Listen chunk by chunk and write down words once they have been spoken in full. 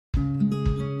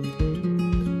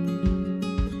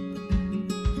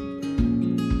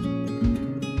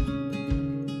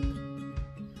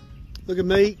Look at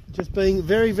me, just being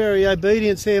very, very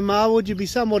obedient, Sam Marwood. You'd be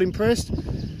somewhat impressed.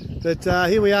 But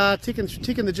here we are, ticking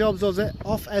the jobs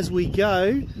off as we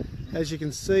go. As you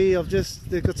can see,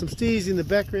 they've got some steers in the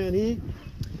background here.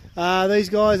 These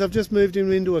guys, I've just moved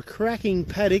them into a cracking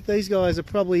paddock. These guys are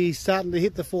probably starting to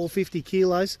hit the 450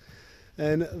 kilos,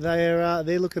 and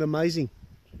they're looking amazing.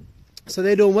 So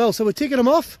they're doing well. So we're ticking them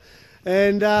off,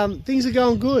 and things are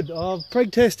going good. I'm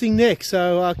preg testing next,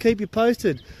 so I'll keep you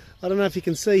posted. I don't know if you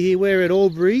can see here, we're at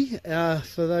Albury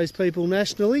for those people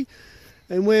nationally,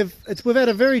 and we've had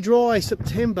a very dry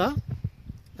September,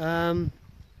 and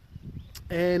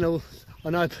I know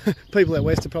people out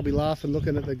west are probably laughing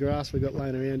looking at the grass we've got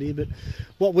laying around here, but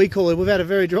what we call it, we've had a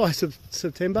very dry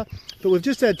September, but we've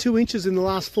just had 2 inches in the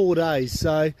last 4 days,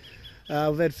 so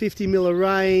we've had 50 mil of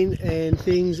rain and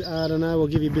things. I don't know, I'll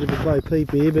give you a bit of a bow peep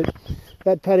here, but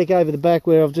that paddock over the back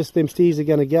where them steers are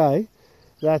going to go,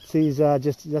 that's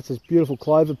this beautiful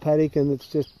clover paddock, and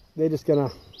they're just going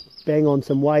to bang on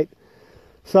some weight.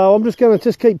 So I'm just going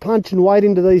to keep punching weight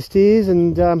into these steers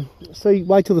and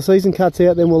wait till the season cuts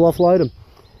out, then we'll offload them.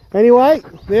 Anyway,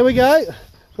 there we go.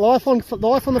 Life on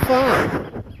the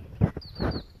farm.